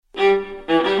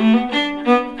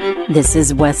This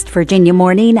is West Virginia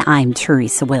Morning. I'm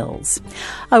Teresa Wills.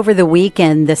 Over the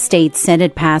weekend, the state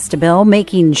Senate passed a bill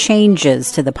making changes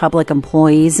to the Public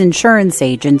Employees Insurance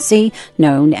Agency,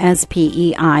 known as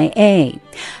PEIA.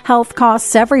 Health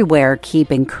costs everywhere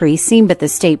keep increasing, but the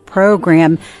state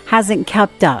program hasn't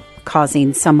kept up,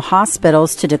 causing some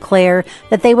hospitals to declare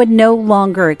that they would no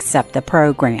longer accept the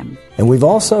program. And we've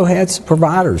also had some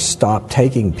providers stop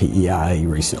taking PEIA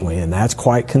recently, and that's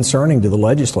quite concerning to the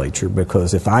legislature,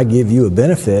 because if I give you a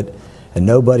benefit and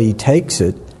nobody takes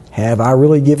it, have I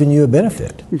really given you a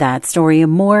benefit? That story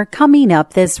and more coming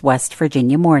up this West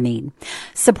Virginia Morning.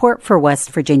 Support for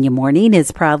West Virginia Morning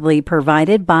is proudly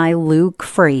provided by Luke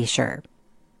Frazier.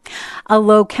 A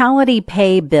locality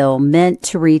pay bill meant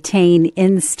to retain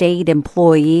in-state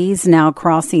employees now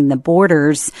crossing the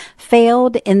borders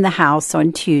failed in the House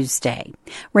on Tuesday.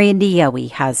 Randy Yohe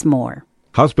has more.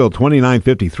 House Bill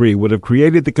 2953 would have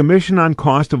created the Commission on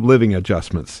Cost of Living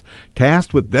Adjustments,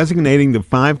 tasked with designating the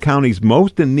 5 counties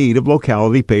most in need of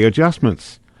locality pay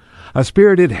adjustments. A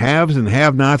spirited haves and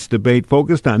have-nots debate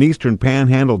focused on Eastern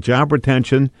Panhandle job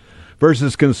retention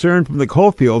versus concern from the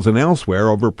coalfields and elsewhere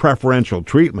over preferential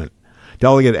treatment.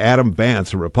 Delegate Adam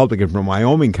Vance, a Republican from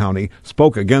Wyoming County,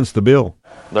 spoke against the bill.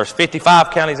 There's 55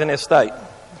 counties in this state.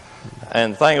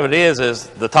 And the thing of it is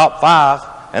the top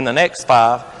 5 and the next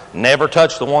 5 never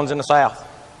touch the ones in the south.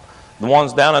 The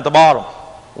ones down at the bottom,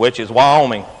 which is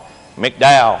Wyoming,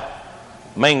 McDowell,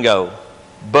 Mingo,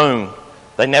 Boone,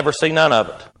 they never see none of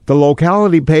it. The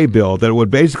locality pay bill that would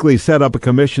basically set up a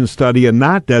commission study and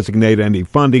not designate any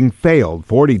funding failed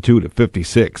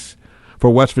 42-56. For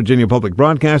West Virginia Public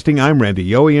Broadcasting, I'm Randy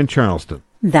Yohe in Charleston.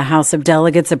 The House of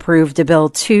Delegates approved a bill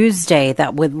Tuesday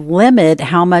that would limit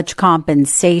how much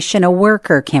compensation a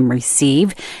worker can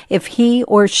receive if he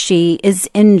or she is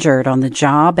injured on the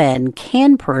job and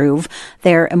can prove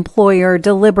their employer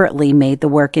deliberately made the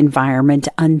work environment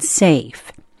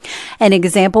unsafe. An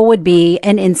example would be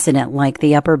an incident like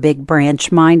the Upper Big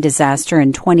Branch mine disaster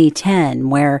in 2010,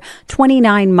 where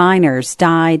 29 miners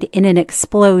died in an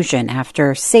explosion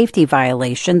after safety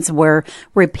violations were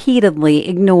repeatedly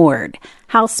ignored.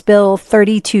 House Bill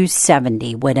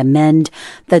 3270 would amend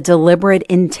the deliberate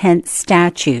intent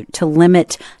statute to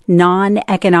limit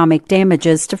non-economic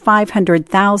damages to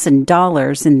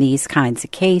 $500,000 in these kinds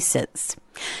of cases.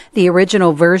 The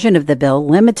original version of the bill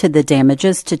limited the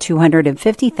damages to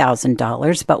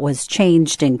 $250,000, but was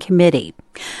changed in committee.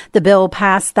 The bill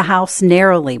passed the House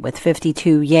narrowly with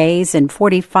 52 yeas and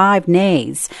 45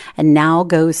 nays, and now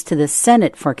goes to the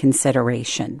Senate for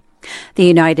consideration. The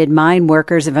United Mine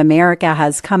Workers of America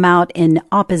has come out in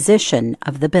opposition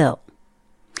of the bill.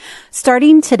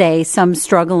 Starting today, some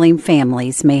struggling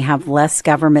families may have less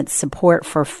government support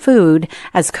for food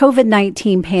as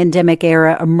COVID-19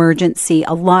 pandemic-era emergency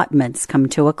allotments come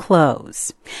to a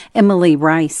close. Emily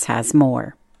Rice has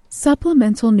more.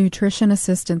 Supplemental Nutrition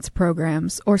Assistance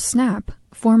Programs, or SNAP,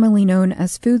 formerly known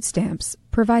as food stamps,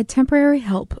 provide temporary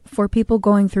help for people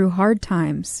going through hard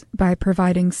times by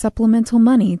providing supplemental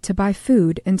money to buy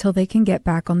food until they can get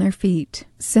back on their feet.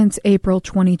 Since April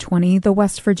 2020, the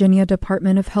West Virginia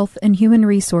Department of Health and Human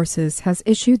Resources has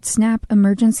issued SNAP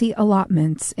emergency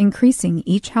allotments, increasing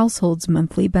each household's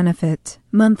monthly benefit.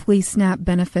 Monthly SNAP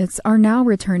benefits are now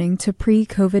returning to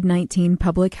pre-COVID-19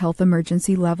 public health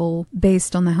emergency level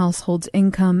based on the household's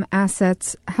income,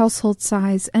 assets, household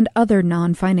size, and other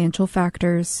non-financial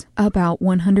factors. About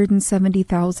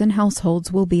 170,000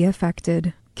 households will be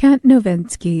affected. Kent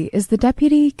Novensky is the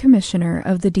Deputy Commissioner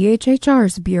of the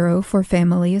DHHR's Bureau for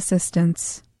Family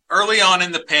Assistance. Early on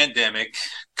in the pandemic,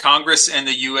 Congress and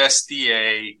the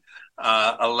USDA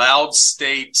allowed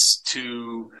states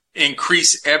to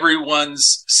increase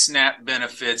everyone's SNAP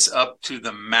benefits up to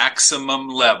the maximum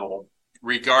level,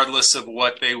 regardless of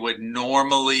what they would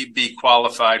normally be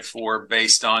qualified for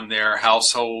based on their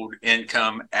household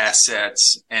income,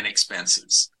 assets, and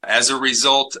expenses. As a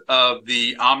result of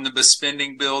the Omnibus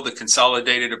Spending Bill, the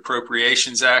Consolidated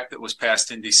Appropriations Act that was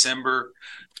passed in December,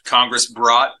 Congress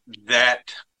brought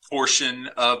that portion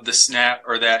of the SNAP,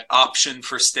 or that option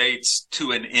for states,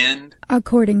 to an end.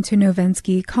 According to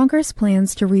Novensky, Congress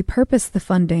plans to repurpose the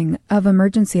funding of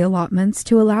emergency allotments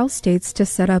to allow states to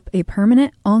set up a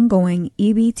permanent, ongoing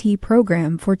EBT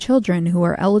program for children who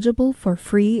are eligible for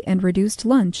free and reduced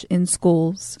lunch in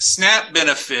schools. SNAP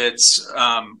benefits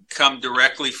come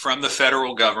directly from the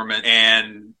federal government,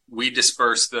 and we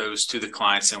disperse those to the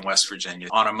clients in West Virginia.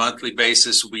 On a monthly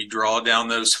basis, we draw down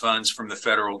those funds from the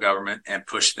federal government and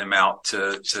push them out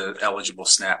to eligible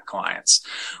SNAP clients.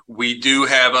 We do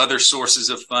have other sources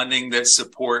of funding that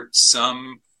support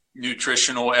some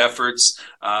nutritional efforts.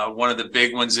 One of the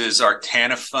big ones is our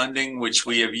TANF funding, which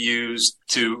we have used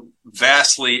to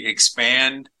vastly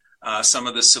expand some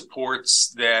of the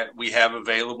supports that we have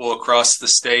available across the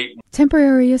state.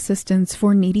 Temporary Assistance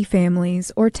for Needy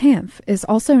Families, or TANF, is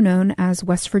also known as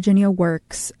West Virginia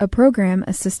Works, a program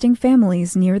assisting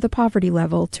families near the poverty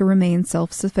level to remain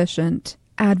self-sufficient.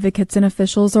 Advocates and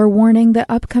officials are warning that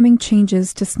upcoming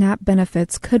changes to SNAP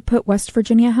benefits could put West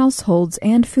Virginia households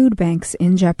and food banks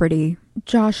in jeopardy.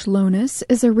 Josh Lonis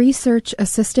is a research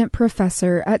assistant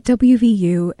professor at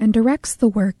WVU and directs the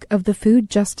work of the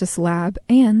Food Justice Lab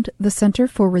and the Center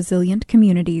for Resilient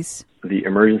Communities. The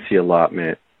emergency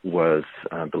allotment was,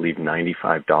 I believe,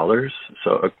 $95.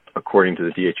 So according to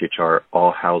the DHHR,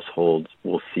 all households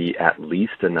will see at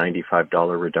least a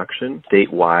 $95 reduction.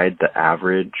 Statewide, the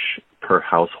average per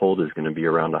household is going to be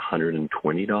around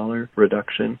 $120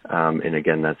 reduction. And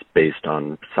again, that's based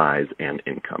on size and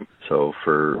income. So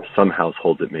for some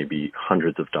households, it may be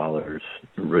hundreds of dollars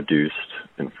reduced,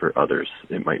 and for others,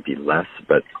 it might be less.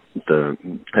 But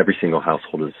every single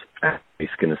household is at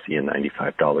least going to see a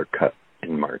 $95 cut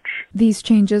in March. These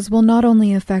changes will not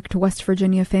only affect West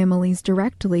Virginia families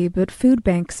directly, but food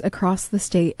banks across the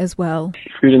state as well.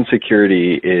 Food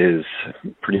insecurity is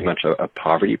pretty much a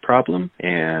poverty problem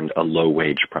and a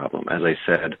low-wage problem. As I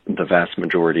said, the vast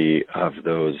majority of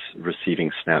those receiving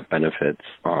SNAP benefits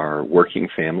are working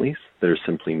families that are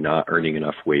simply not earning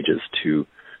enough wages to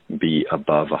be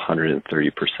above 130%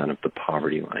 of the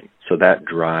poverty line. So that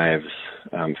drives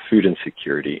food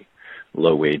insecurity,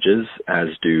 low wages, as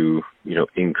do,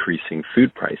 increasing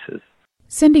food prices.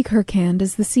 Cindy Kirkhand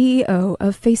is the CEO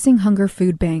of Facing Hunger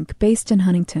Food Bank based in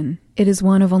Huntington. It is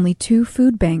one of only 2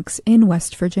 food banks in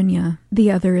West Virginia.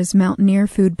 The other is Mountaineer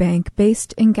Food Bank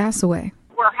based in Gassaway.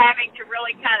 We're having to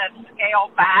really kind of scale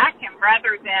back, and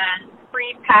rather than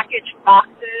pre-packaged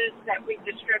boxes that we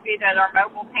distribute at our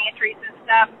mobile pantries and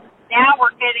stuff, now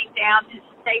we're getting down to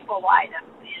staple items,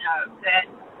 that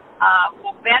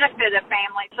will benefit a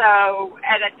family. So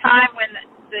at a time when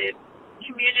the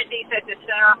communities at the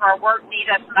center of our work need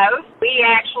us most, we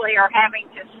actually are having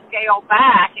to scale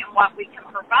back in what we can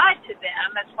provide to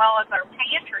them, as well as our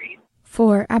pantries.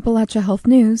 For Appalachia Health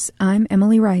News, I'm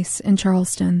Emily Rice in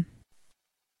Charleston.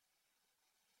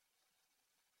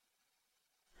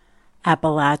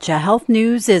 Appalachia Health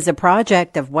News is a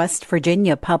project of West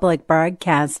Virginia Public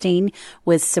Broadcasting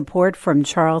with support from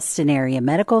Charleston Area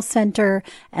Medical Center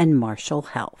and Marshall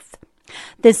Health.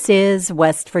 This is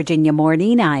West Virginia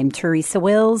Morning. I'm Teresa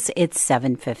Wills. It's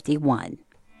 7:51.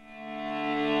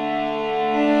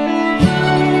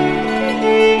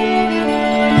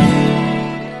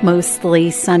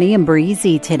 Mostly sunny and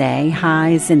breezy today,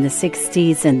 highs in the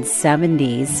 60s and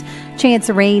 70s. Chance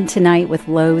of rain tonight with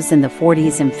lows in the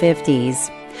 40s and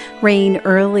 50s. Rain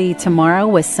early tomorrow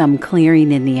with some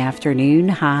clearing in the afternoon,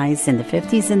 highs in the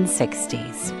 50s and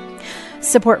 60s.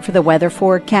 Support for the weather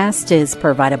forecast is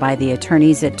provided by the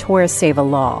attorneys at Torres Sava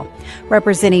Law,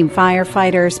 representing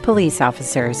firefighters, police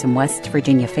officers, and West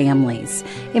Virginia families.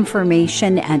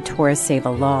 Information at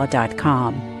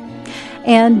torresavalaw.com.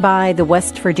 And by the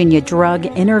West Virginia Drug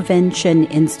Intervention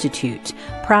Institute,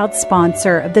 proud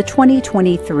sponsor of the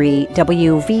 2023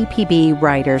 WVPB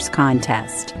Writers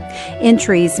Contest.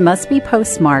 Entries must be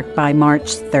postmarked by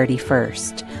March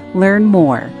 31st. Learn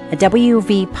more at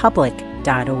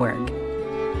wvpublic.org.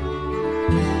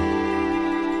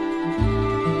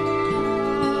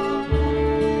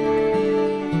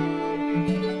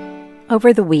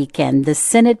 Over the weekend, the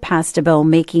Senate passed a bill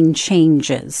making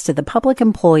changes to the Public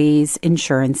Employees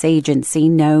Insurance Agency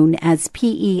known as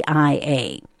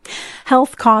PEIA.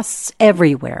 Health costs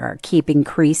everywhere keep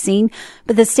increasing,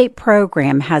 but the state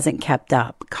program hasn't kept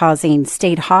up, causing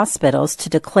state hospitals to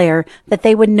declare that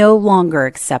they would no longer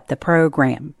accept the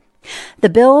program. The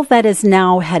bill that is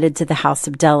now headed to the House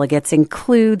of Delegates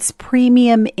includes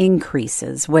premium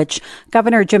increases, which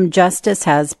Governor Jim Justice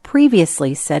has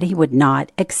previously said he would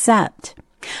not accept.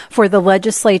 For the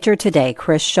legislature today,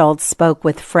 Chris Schultz spoke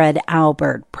with Fred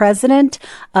Albert, president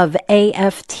of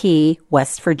AFT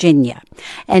West Virginia,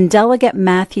 and Delegate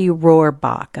Matthew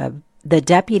Rohrbach, the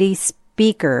deputy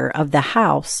speaker of the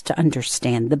House, to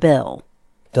understand the bill.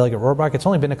 Delegate Rohrbach, it's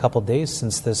only been a couple of days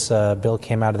since this bill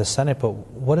came out of the Senate, but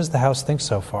what does the House think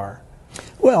so far?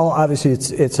 Well, obviously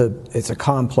it's a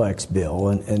complex bill,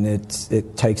 and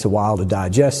it takes a while to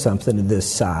digest something of this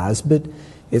size, but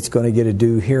it's going to get a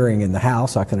due hearing in the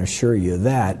House, I can assure you of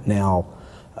that. Now,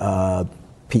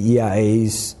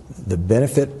 PEIA's, the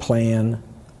benefit plan,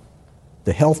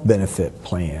 the health benefit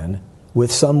plan,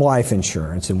 with some life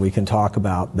insurance, and we can talk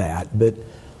about that, but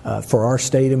for our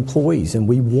state employees, and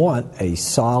we want a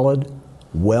solid,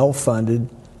 well-funded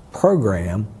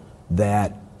program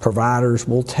that providers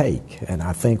will take. And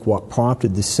I think what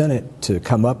prompted the Senate to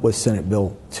come up with Senate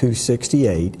Bill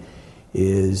 268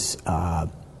 is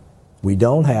we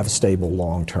don't have stable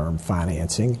long-term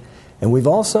financing. And we've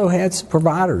also had some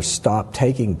providers stop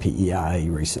taking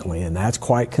PEIA recently, and that's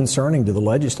quite concerning to the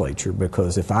legislature,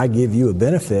 because if I give you a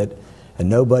benefit and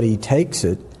nobody takes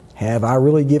it, have I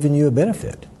really given you a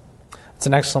benefit? It's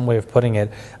an excellent way of putting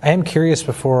it. I am curious,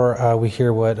 before we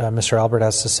hear what Mr. Albert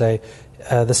has to say,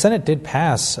 the Senate did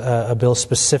pass a bill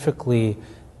specifically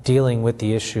dealing with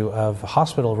the issue of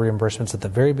hospital reimbursements at the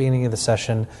very beginning of the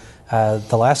session.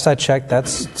 The last I checked,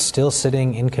 that's still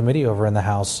sitting in committee over in the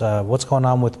House. What's going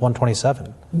on with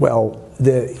 127? Well,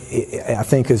 I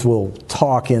think as we'll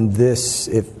talk in this,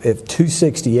 if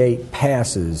 268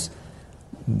 passes,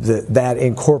 that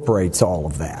incorporates all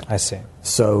of that. I see.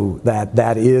 So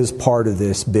that is part of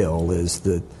this bill, is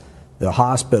the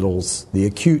hospitals, the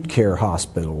acute care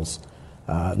hospitals,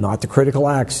 not the critical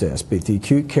access, but the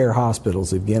acute care hospitals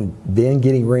have been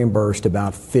getting reimbursed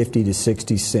about 50 to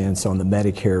 60 cents on the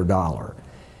Medicare dollar.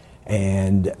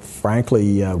 And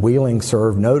frankly, Wheeling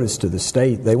served notice to the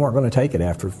state they weren't going to take it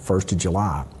after 1st of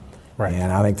July. Right.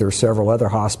 And I think there are several other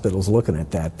hospitals looking at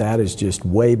that. That is just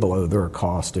way below their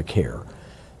cost of care.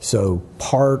 So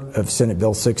part of Senate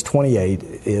Bill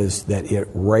 628 is that it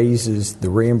raises the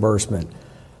reimbursement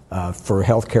for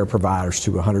healthcare providers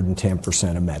to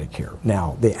 110% of Medicare.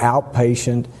 Now, the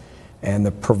outpatient and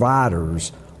the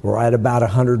providers were at about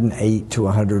 108 to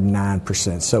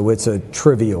 109%. So it's a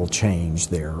trivial change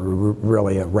there,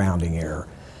 really a rounding error.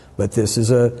 But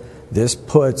this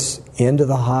puts into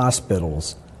the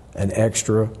hospitals an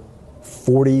extra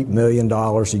 $40 million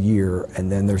a year,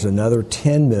 and then there's another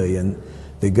 $10 million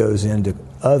that goes into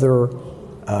other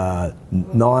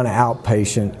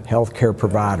non-outpatient healthcare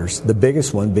providers, the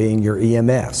biggest one being your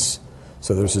EMS.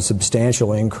 So there's a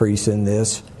substantial increase in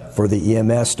this for the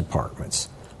EMS departments,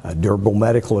 durable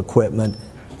medical equipment,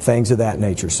 things of that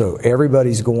nature. So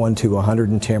everybody's going to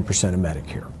 110% of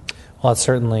Medicare. Well, it's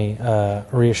certainly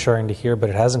reassuring to hear, but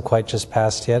it hasn't quite just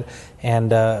passed yet. And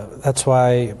that's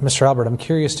why, Mr. Albert, I'm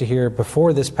curious to hear,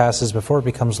 before this passes, before it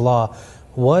becomes law,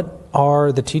 what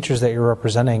are the teachers that you're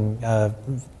representing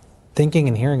thinking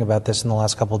and hearing about this in the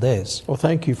last couple of days? Well,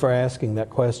 thank you for asking that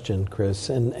question, Chris.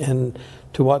 And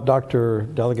to what Dr.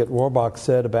 Delegate Rohrbach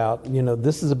said about,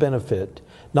 this is a benefit,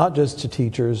 not just to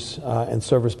teachers and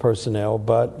service personnel,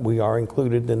 but we are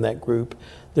included in that group.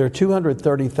 There are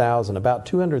about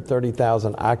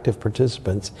 230,000 active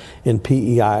participants in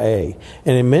PEIA.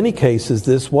 And in many cases,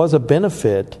 this was a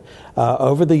benefit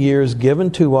over the years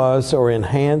given to us or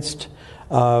enhanced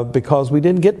because we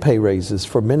didn't get pay raises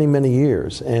for many, many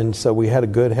years. And so we had a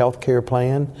good health care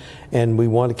plan, and we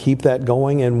want to keep that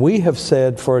going. And we have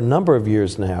said for a number of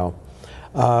years now,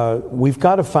 we've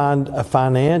got to find a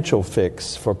financial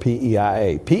fix for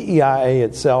PEIA. PEIA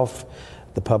itself,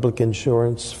 the public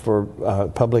insurance for our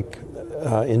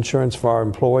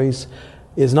employees,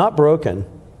 is not broken,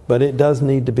 but it does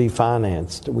need to be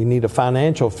financed. We need a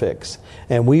financial fix.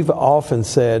 And we've often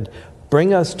said,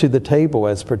 bring us to the table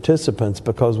as participants,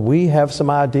 because we have some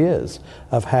ideas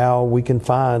of how we can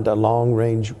find a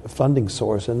long-range funding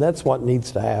source, and that's what needs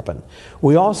to happen.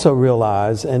 We also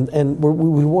realize, and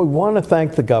we want to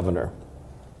thank the governor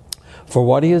for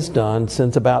what he has done.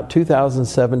 Since about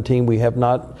 2017, we have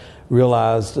not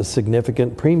realized a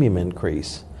significant premium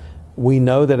increase. We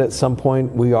know that at some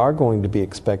point we are going to be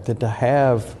expected to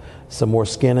have some more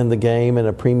skin in the game, and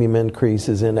a premium increase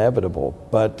is inevitable.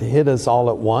 But to hit us all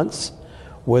at once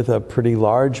with a pretty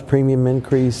large premium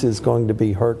increase is going to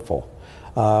be hurtful.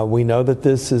 We know that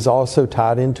this is also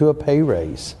tied into a pay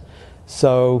raise.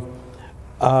 So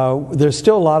there's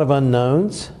still a lot of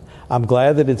unknowns. I'm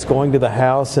glad that it's going to the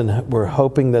House, and we're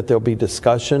hoping that there'll be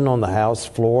discussion on the House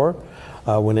floor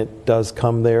when it does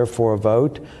come there for a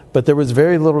vote. But there was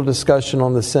very little discussion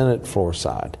on the Senate floor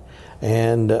side,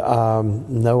 and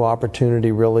no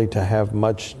opportunity really to have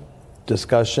much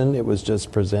discussion. It was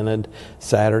just presented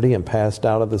Saturday and passed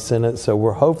out of the Senate. So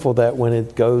we're hopeful that when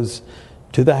it goes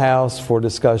to the House for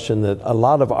discussion, that a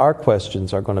lot of our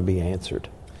questions are going to be answered.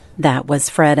 That was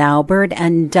Fred Albert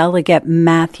and Delegate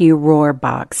Matthew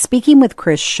Rohrbach speaking with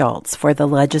Chris Schultz for the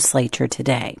legislature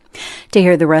today. To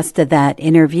hear the rest of that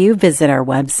interview, visit our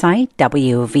website,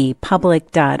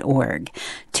 wvpublic.org.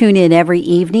 Tune in every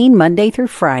evening, Monday through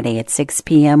Friday at 6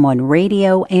 p.m. on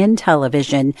radio and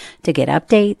television to get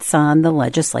updates on the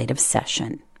legislative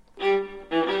session.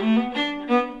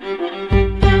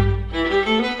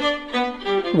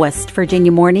 West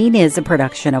Virginia Morning is a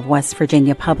production of West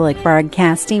Virginia Public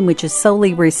Broadcasting, which is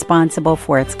solely responsible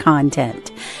for its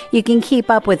content. You can keep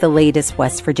up with the latest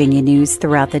West Virginia news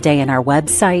throughout the day on our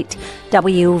website,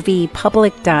 wvpublic.org.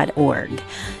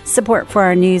 Support for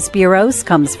our news bureaus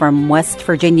comes from West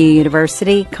Virginia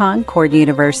University, Concord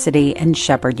University, and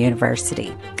Shepherd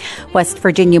University. West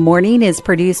Virginia Morning is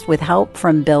produced with help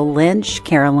from Bill Lynch,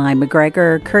 Caroline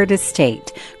McGregor, Curtis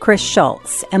Tate, Chris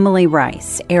Schultz, Emily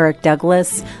Rice, Eric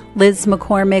Douglas, Liz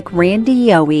McCormick, Randy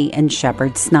Yowie, and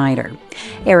Shepard Snyder.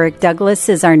 Eric Douglas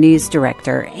is our news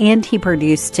director, and he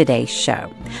produced today's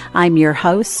show. I'm your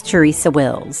host, Teresa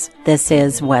Wills. This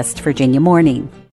is West Virginia Morning.